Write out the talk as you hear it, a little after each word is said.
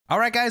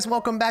Alright guys,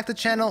 welcome back to the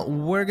channel.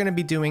 We're going to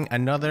be doing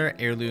another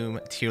heirloom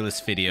tier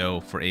list video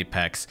for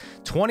Apex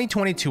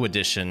 2022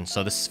 edition.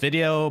 So this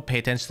video, pay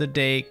attention to the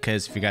date,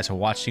 because if you guys are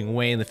watching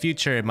way in the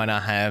future, it might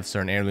not have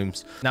certain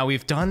heirlooms. Now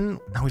we've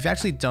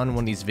actually done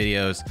one of these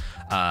videos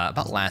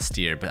about last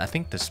year, but I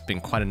think there's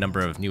been quite a number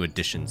of new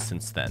additions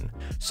since then.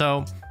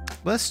 So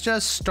let's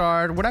just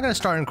start. We're not going to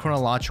start in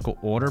chronological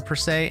order per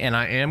se, and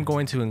I am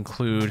going to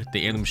include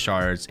the heirloom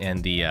shards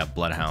and the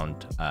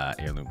Bloodhound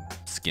heirloom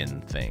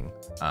skin thing.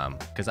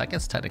 Because I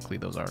guess technically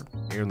those are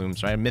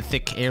heirlooms, right?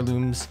 Mythic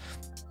heirlooms.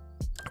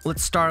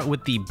 Let's start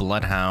with the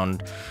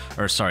Bloodhound,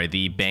 or sorry,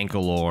 the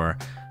Bangalore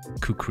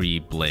Kukri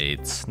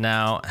blades.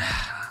 Now,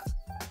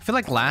 I feel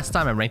like last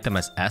time I ranked them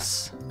as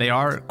S. They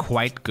are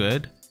quite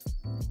good,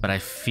 but I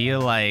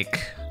feel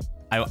like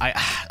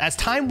as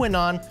time went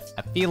on,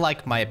 I feel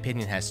like my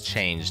opinion has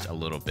changed a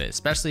little bit,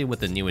 especially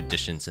with the new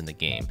additions in the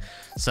game.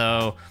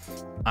 So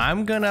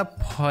I'm gonna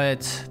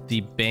put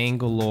the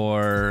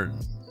Bangalore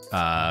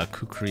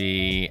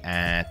Kukri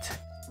at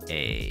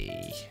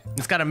A.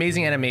 It's got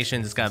amazing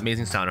animations, it's got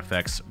amazing sound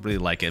effects, really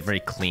like it, very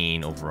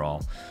clean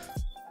overall.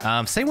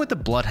 Same with the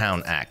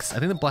Bloodhound axe. I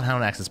think the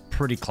Bloodhound axe is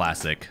pretty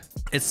classic.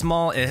 It's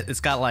small,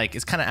 it's got like,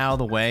 it's kind of out of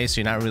the way,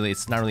 so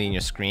it's not really in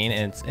your screen,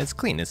 and it's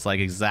clean. It's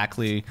like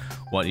exactly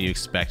what you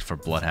expect for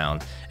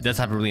Bloodhound. It does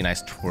have a really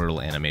nice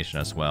twirl animation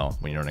as well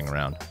when you're running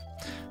around.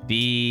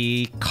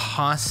 The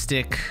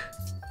Caustic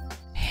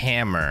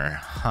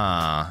hammer,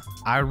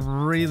 I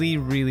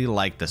really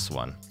like this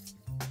one.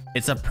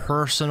 It's a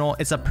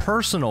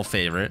personal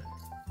favorite,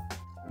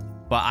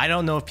 but I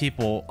don't know if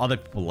other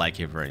people like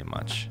it very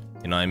much.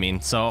 You know what I mean?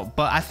 So,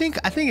 but I think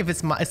if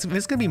it's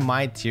gonna be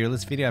my tier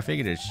list video, I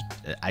figured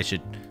I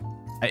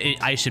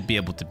should be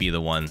able to be the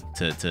one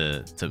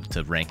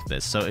to rank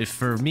this. So if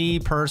for me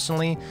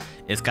personally,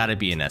 it's got to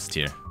be an S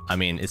tier. I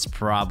mean, it's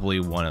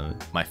probably one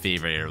of my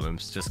favorite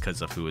heirlooms just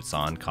because of who it's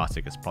on.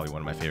 Caustic is probably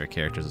one of my favorite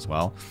characters as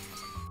well.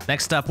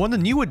 Next up, one of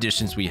the new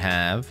additions we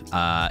have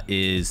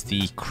is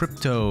the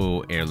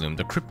Crypto heirloom,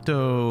 the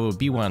Crypto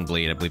B1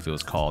 blade, I believe it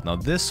was called. Now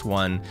this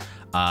one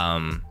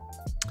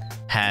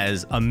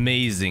has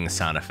amazing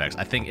sound effects.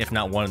 I think if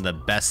not one of the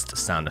best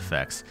sound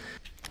effects.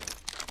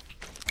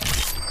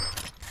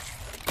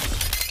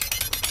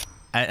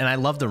 And I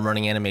love the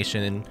running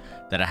animation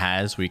that it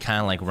has, where you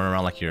kind of like run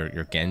around like you're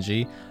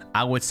Genji.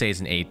 I would say it's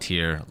an A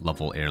tier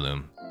level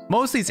heirloom.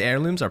 Most of these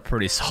heirlooms are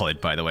pretty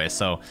solid, by the way.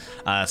 So,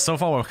 so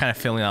far we're kind of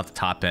filling out the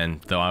top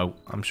end, though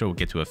I'm sure we'll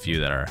get to a few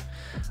that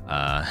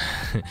are,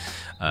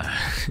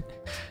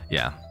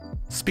 yeah.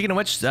 Speaking of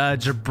which,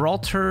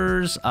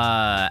 Gibraltar's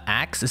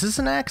axe. Is this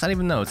an axe? I don't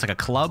even know. It's like a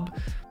club.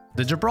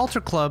 The Gibraltar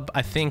club,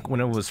 I think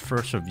when it was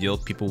first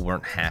revealed, people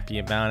weren't happy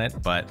about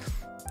it, but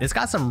it's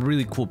got some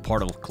really cool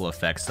particle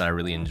effects that I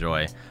really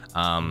enjoy.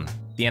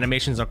 The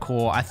animations are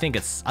cool. I think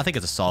it's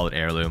a solid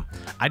heirloom.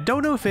 I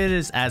don't know if it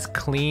is as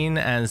clean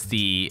as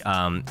the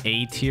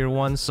A tier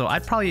one, so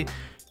I'd probably,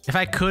 if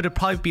I could, it'd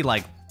probably be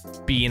like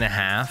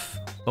B.5,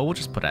 but we'll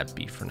just put at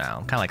B for now.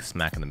 Kind of like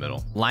smack in the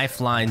middle.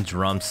 Lifeline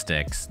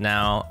drumsticks.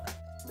 Now,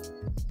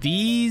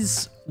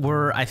 these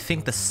were, I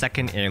think, the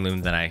second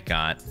heirloom that I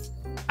got.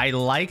 I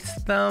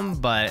liked them,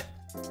 but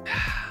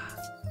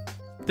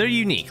they're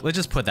unique. Let's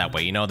just put it that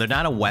way. You know, they're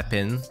not a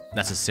weapon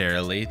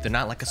necessarily. They're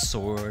not like a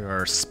sword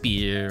or a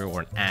spear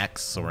or an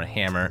axe or a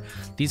hammer.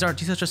 These are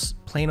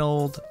just plain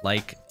old,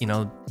 like, you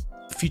know,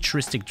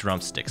 futuristic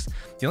drumsticks.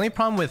 The only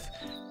problem with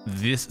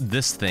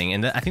this thing,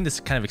 and I think this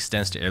kind of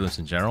extends to heirlooms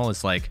in general,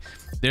 is like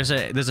there's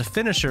a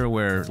finisher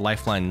where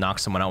Lifeline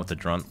knocks someone out with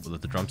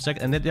the drumstick,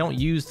 and they don't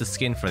use the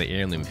skin for the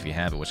heirloom if you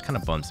have it, which kind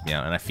of bums me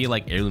out. And I feel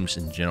like heirlooms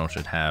in general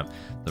should have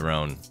their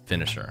own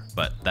finisher,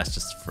 but that's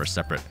just for a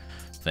separate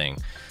thing.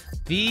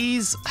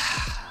 These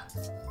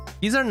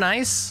are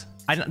nice.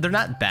 They're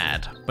not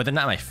bad, but they're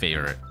not my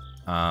favorite.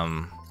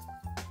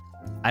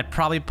 I'd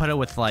probably put it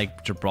with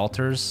like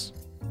Gibraltar's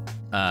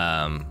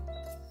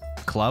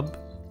club.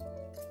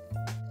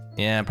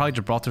 Yeah, probably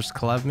Gibraltar's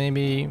club,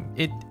 maybe.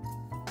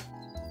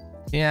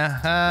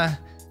 Yeah,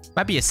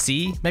 might be a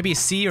C. Maybe a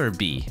C or a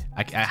B.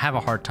 I have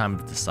a hard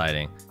time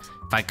deciding.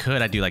 If I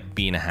could, I'd do like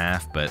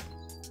B.5, but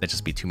that'd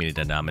just be too many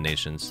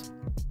denominations.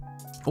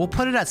 We'll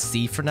put it at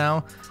C for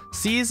now.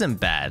 C isn't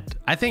bad.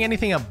 I think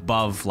anything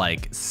above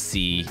like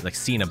C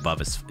and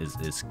above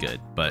is good.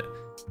 But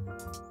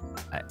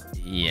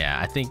yeah,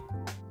 I think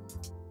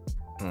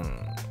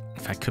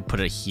if I could put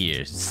it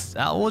here,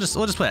 we'll just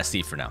put it at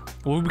C for now.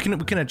 We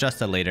can adjust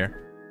that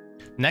later.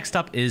 Next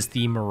up is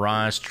the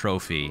Mirage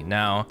trophy.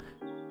 Now,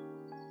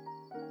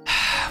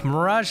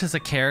 Mirage as a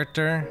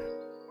character,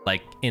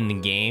 like in the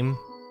game,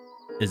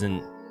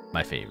 isn't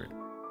my favorite.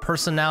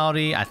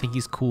 Personality, I think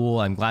he's cool.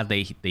 I'm glad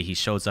he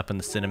shows up in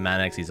the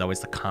cinematics. He's always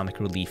the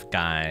comic relief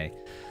guy,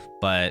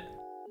 but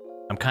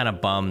I'm kind of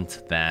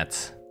bummed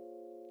that,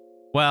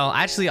 well,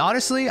 actually,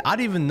 honestly, I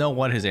don't even know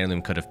what his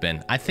heirloom could have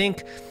been. I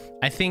think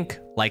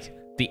like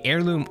the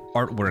heirloom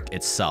artwork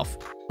itself,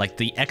 like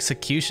the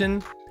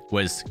execution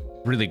was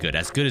really good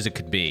as it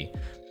could be.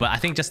 But I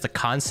think just the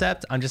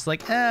concept, I'm just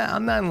like,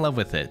 I'm not in love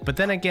with it. But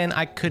then again,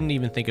 I couldn't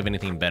even think of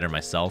anything better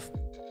myself.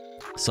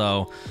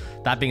 So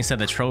that being said,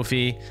 the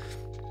trophy,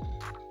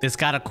 it's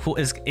got a cool,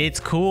 it's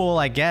cool,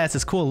 I guess.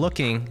 It's cool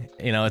looking,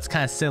 you know, it's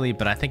kind of silly,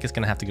 but I think it's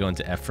gonna have to go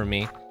into F for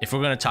me. If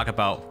we're gonna talk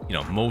about, you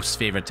know, most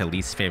favorite to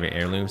least favorite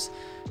heirlooms,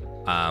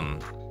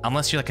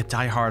 unless you're like a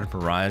diehard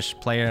Mirage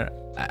player,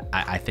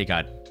 I think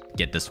I'd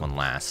get this one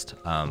last.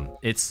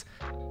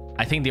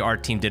 I think the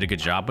art team did a good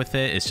job with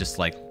it. It's just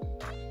like,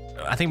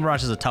 I think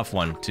Mirage is a tough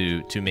one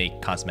to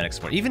make cosmetics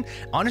for. Even,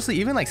 honestly,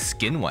 even like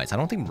skin-wise, I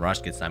don't think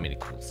Mirage gets that many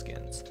cool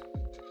skins.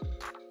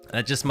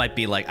 That just might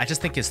be like, I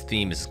just think his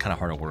theme is kind of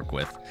hard to work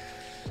with.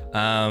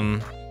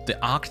 The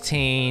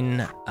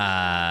Octane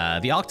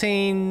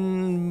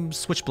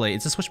Switchblade.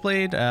 It's a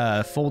Switchblade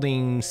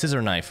folding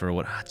scissor knife or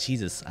what? Ah,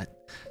 Jesus,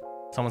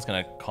 someone's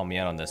gonna call me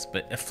out on this,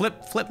 but a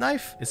flip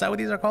knife? Is that what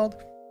these are called?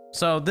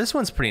 So this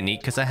one's pretty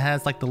neat because it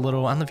has like the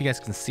little, I don't know if you guys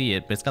can see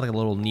it, but it's got like a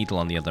little needle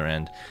on the other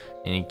end,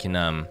 and you can,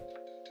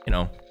 you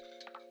know,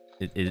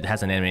 it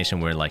has an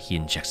animation where like he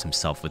injects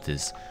himself with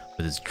his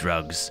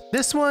drugs.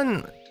 This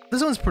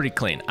one's pretty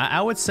clean.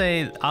 I would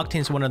say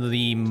Octane's one of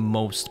the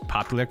most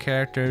popular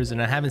characters,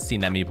 and I haven't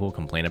seen that many people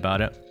complain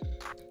about it.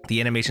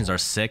 The animations are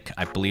sick.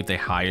 I believe they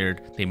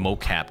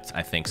mocapped,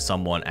 I think,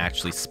 someone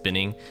actually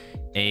spinning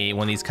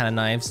one of these kind of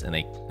knives, and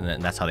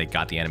that's how they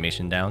got the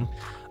animation down.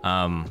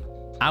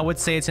 I would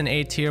say it's an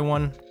A tier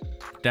one.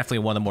 Definitely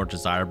one of the more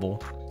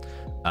desirable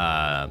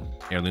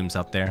heirlooms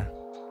out there.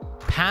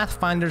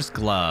 Pathfinder's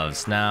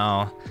gloves.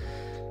 Now,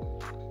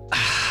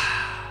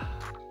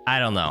 I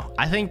don't know.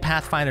 I think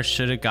Pathfinder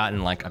should have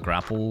gotten like a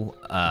grapple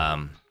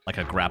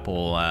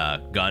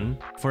gun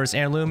for his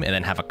heirloom, and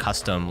then have a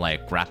custom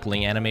like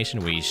grappling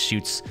animation where he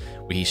shoots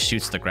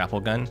the grapple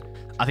gun.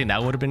 I think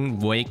that would have been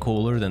way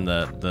cooler than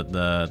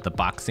the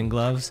boxing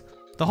gloves.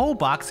 The whole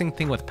boxing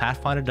thing with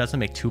Pathfinder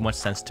doesn't make too much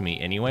sense to me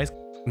anyways.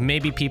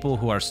 Maybe people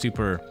who are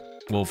super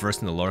well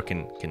versed in the lore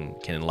can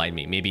enlighten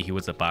me. Maybe he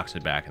was a boxer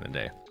back in the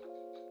day.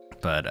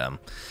 But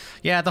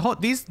yeah,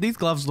 these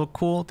gloves look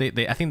cool.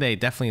 I think they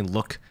definitely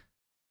look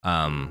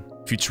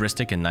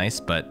futuristic and nice,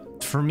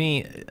 but for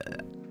me,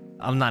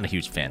 I'm not a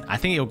huge fan. I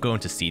think it'll go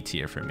into C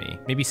tier for me.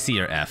 Maybe C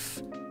or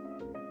F.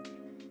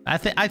 I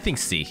think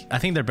C. I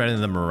think they're better than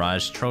the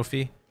Mirage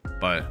trophy,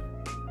 but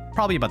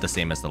probably about the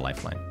same as the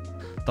Lifeline.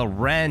 The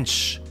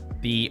wrench,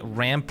 the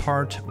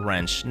Rampart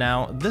wrench.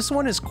 Now, this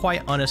one is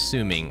quite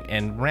unassuming,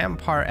 and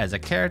Rampart as a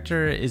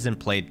character isn't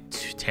played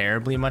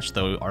terribly much,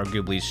 though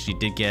arguably she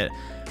did get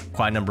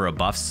quite a number of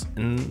buffs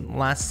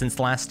since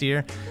last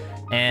year.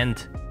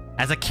 And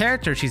as a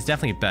character, she's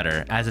definitely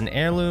better. As an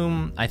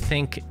heirloom, I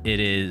think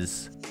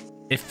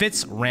it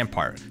fits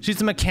Rampart.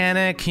 She's a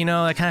mechanic, you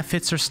know, that kind of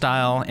fits her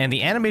style, and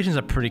the animations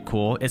are pretty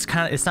cool. It's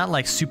not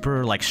like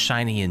super like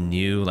shiny and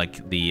new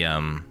like the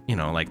you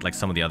know, like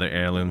some of the other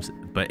heirlooms,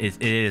 but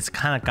it is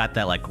kind of got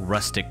that like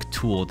rustic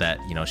tool that,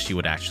 you know, she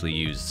would actually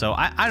use. So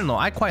I don't know,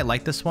 I quite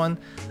like this one.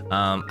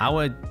 I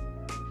would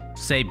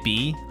say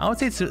B. I would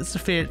say it's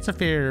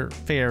a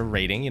fair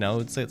rating. You know,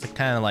 it's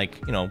kind of like,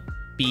 you know,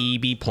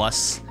 B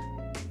plus,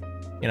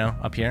 you know,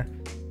 up here.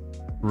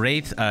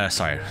 Wraith,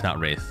 sorry, not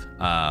Wraith.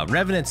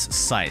 Revenant's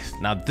Scythe.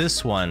 Now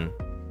this one,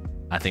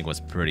 I think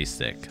was pretty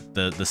sick.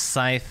 The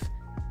Scythe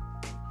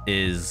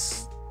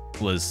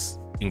was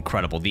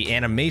incredible. The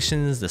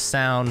animations, the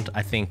sound,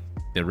 I think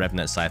the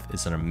Revenant Scythe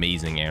is an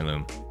amazing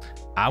heirloom.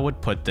 I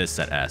would put this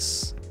at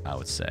S, I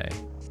would say.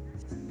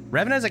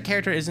 Revenant as a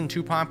character isn't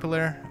too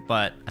popular,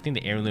 but I think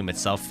the heirloom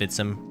itself fits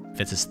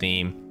his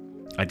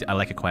theme. I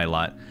like it quite a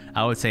lot.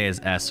 I would say it's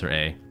S or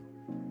A.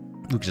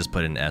 We could just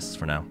put it in S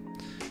for now.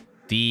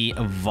 The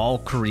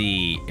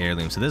Valkyrie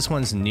heirloom. So this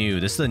one's new.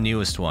 This is the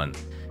newest one.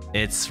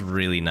 It's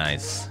really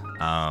nice.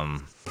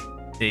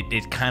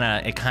 It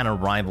kind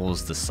of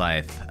rivals the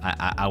Scythe.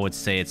 I would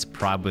say it's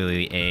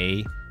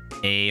probably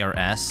A or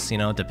S, you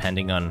know,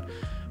 depending on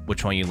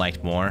which one you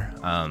liked more.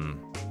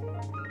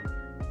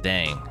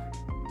 Dang,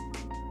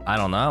 I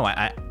don't know.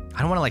 I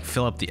don't want to like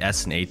fill up the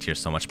S and A tier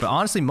so much, but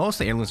honestly, most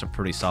of the heirlooms are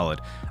pretty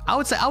solid. I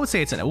would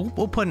say it's an.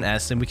 We'll put an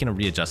S and we can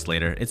readjust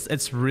later.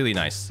 It's really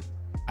nice.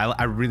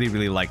 I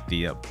really like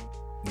the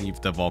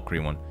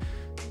Valkyrie one.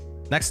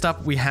 Next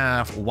up, we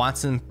have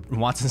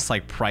Watson's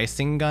like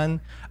pricing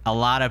gun. A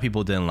lot of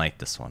people didn't like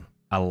this one.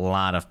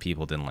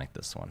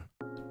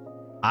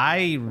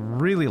 I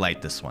really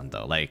like this one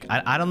though. Like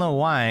I don't know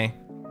why.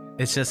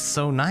 It's just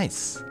so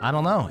nice. I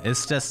don't know.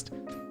 It's just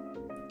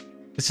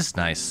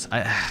nice.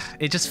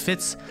 It just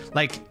fits.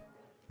 Like,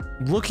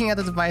 looking at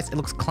the device, it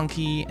looks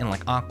clunky and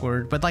like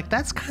awkward, but like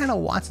that's kind of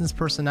Watson's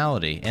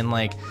personality. And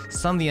like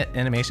some of the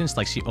animations,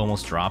 like she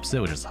almost drops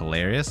it, which is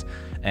hilarious.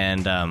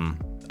 And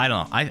I don't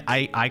know.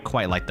 I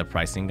quite like the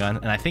pricing gun,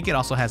 and I think it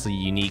also has a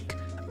unique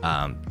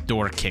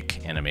door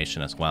kick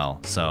animation as well.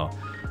 So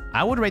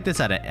I would rate this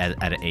at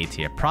an A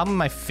tier. Probably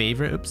my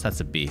favorite. Oops, that's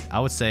a B. I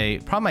would say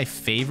probably my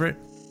favorite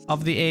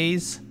of the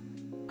A's.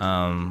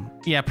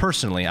 Yeah,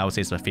 personally, I would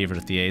say it's my favorite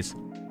of the A's.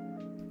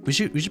 We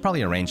should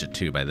probably arrange it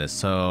too by this.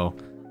 So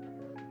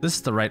this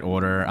is the right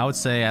order. I would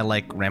say I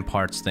like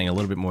Rampart's thing a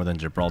little bit more than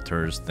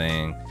Gibraltar's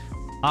thing.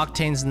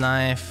 Octane's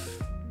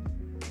knife.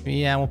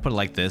 Yeah, we'll put it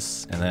like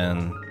this, and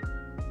then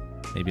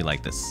maybe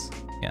like this.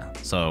 Yeah,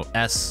 so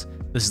S,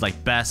 this is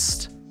like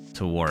best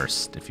to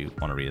worst, if you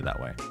want to read it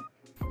that way.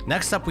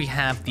 Next up, we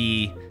have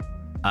the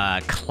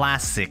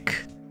classic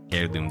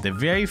heirloom, the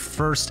very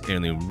first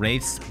heirloom,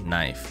 Wraith's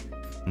Knife.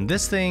 And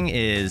this thing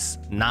is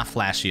not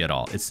flashy at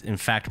all. It's in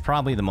fact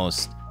probably the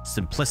most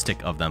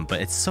simplistic of them,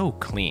 but it's so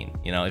clean.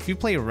 You know, if you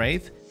play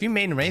Wraith, if you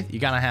main Wraith, you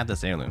gotta have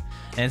this heirloom.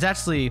 And it's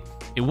actually,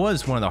 it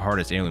was one of the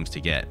hardest heirlooms to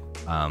get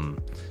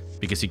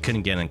because you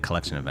couldn't get in a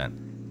collection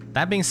event.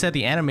 That being said,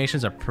 the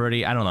animations are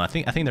pretty, I don't know, I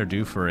think they're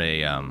due for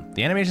a,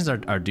 the animations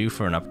are due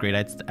for an upgrade,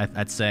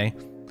 I'd say.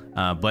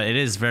 But it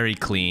is very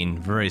clean,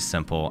 very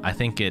simple. I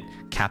think it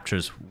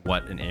captures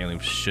what an heirloom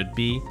should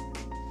be,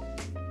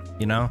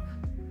 you know?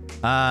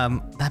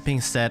 That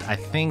being said,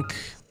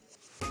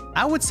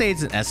 I would say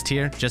it's an S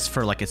tier just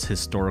for like its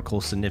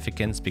historical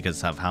significance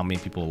because of how many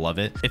people love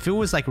it. If it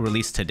was like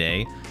released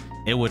today,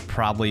 it would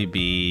probably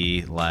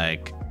be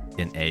like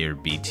an A or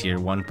B tier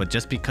one, but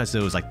just because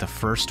it was like the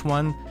first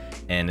one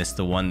and it's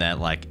the one that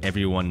like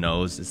everyone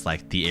knows it's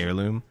like the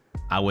heirloom,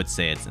 I would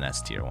say it's an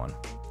S tier one.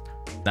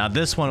 Now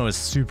this one was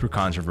super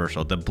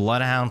controversial, the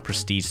Bloodhound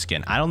Prestige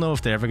skin. I don't know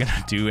if they're ever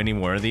gonna do any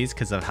more of these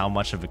because of how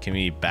much of a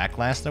community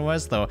backlash there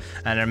was, though.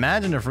 And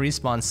imagine if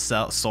Respawn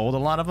sold a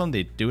lot of them,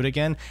 they'd do it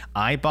again.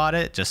 I bought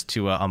it just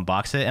to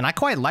unbox it, and I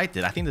quite liked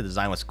it. I think the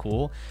design was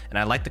cool, and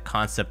I like the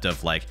concept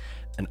of like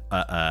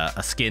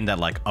a skin that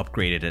like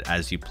upgraded it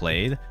as you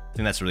played. I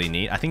think that's really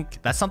neat. I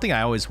think that's something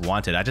I always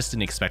wanted. I just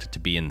didn't expect it to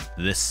be in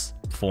this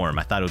form.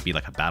 I thought it would be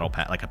like a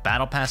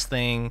battle pass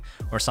thing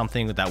or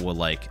something that would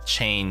like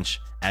change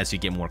as you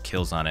get more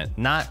kills on it.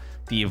 Not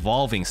the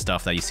evolving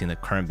stuff that you see in the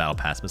current battle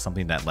pass, but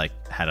something that like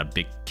had a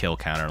big kill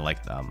counter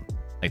like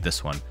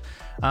this one.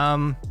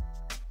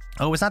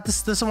 Oh, it's not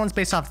this one's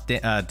based off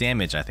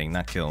damage, I think,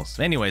 not kills.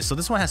 Anyway, so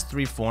this one has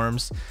 3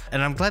 forms,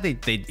 and I'm glad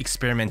they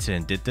experimented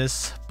and did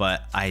this,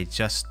 but I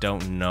just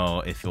don't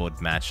know if it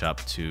would match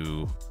up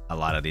to a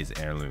lot of these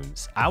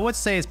heirlooms. I would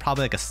say it's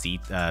probably like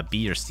a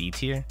B or C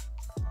tier.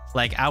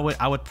 Like I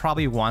would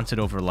probably want it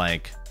over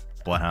like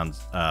Bloodhound's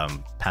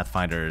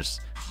Pathfinder's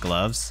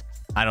gloves.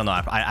 I don't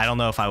know. I don't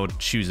know if I would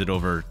choose it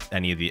over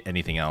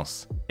anything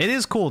else. It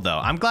is cool though.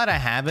 I'm glad I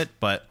have it,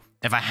 but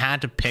if I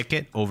had to pick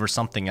it over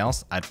something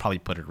else, I'd probably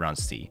put it around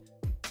C.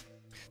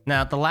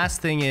 Now, the last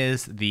thing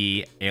is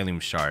the heirloom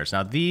shards.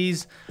 Now,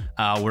 these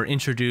were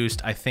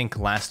introduced, I think,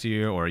 last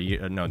year or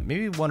no,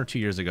 maybe 1 or 2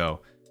 years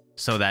ago,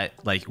 so that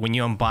like when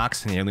you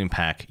unbox an heirloom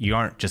pack, you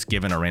aren't just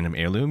given a random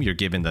heirloom, you're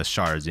given the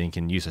shards, and you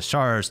can use the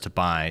shards to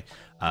buy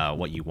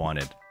what you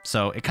wanted.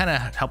 So it kind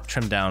of helped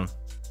trim down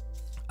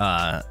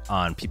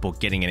on people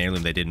getting an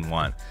heirloom they didn't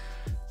want.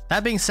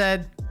 That being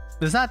said,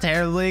 it's not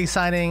terribly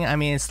exciting. I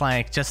mean, it's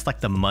like just like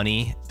the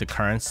money, the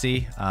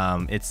currency.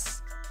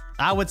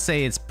 I would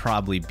say it's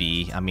probably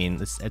B. I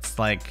mean, it's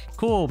like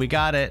cool, we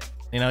got it.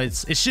 You know,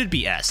 it should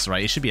be S,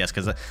 right? It should be S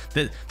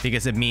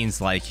because it means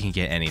like you can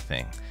get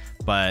anything.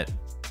 But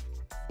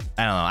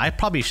I don't know. I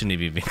probably shouldn't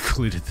have even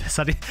included this.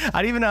 I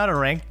don't even know how to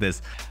rank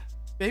this.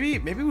 Maybe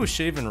we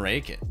should even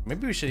rank it.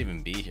 Maybe we should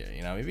even be here.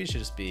 You know, maybe it should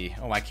just be.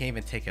 Oh, I can't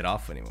even take it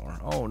off anymore.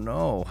 Oh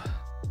no.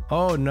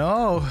 Oh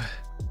no.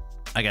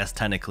 I guess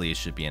technically it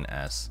should be an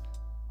S.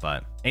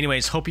 But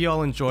anyways, hope you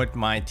all enjoyed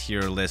my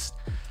tier list.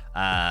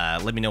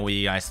 Let me know what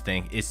you guys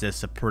think. Is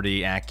this a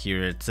pretty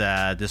accurate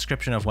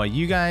description of what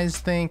you guys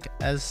think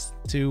as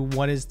to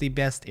what is the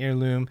best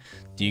heirloom?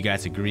 Do you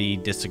guys agree,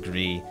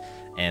 disagree?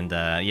 And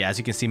yeah, as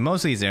you can see,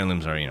 most of these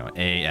heirlooms are, you know,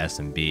 A, S,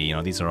 and B. You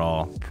know, these are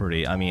all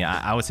pretty, I mean,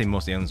 I would say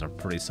most heirlooms are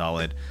pretty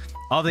solid.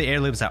 All the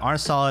heirlooms that aren't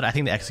solid, I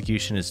think the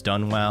execution is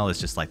done well. It's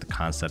just like the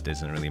concept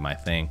isn't really my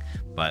thing.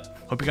 But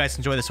hope you guys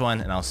enjoy this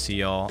one, and I'll see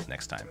y'all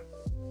next time.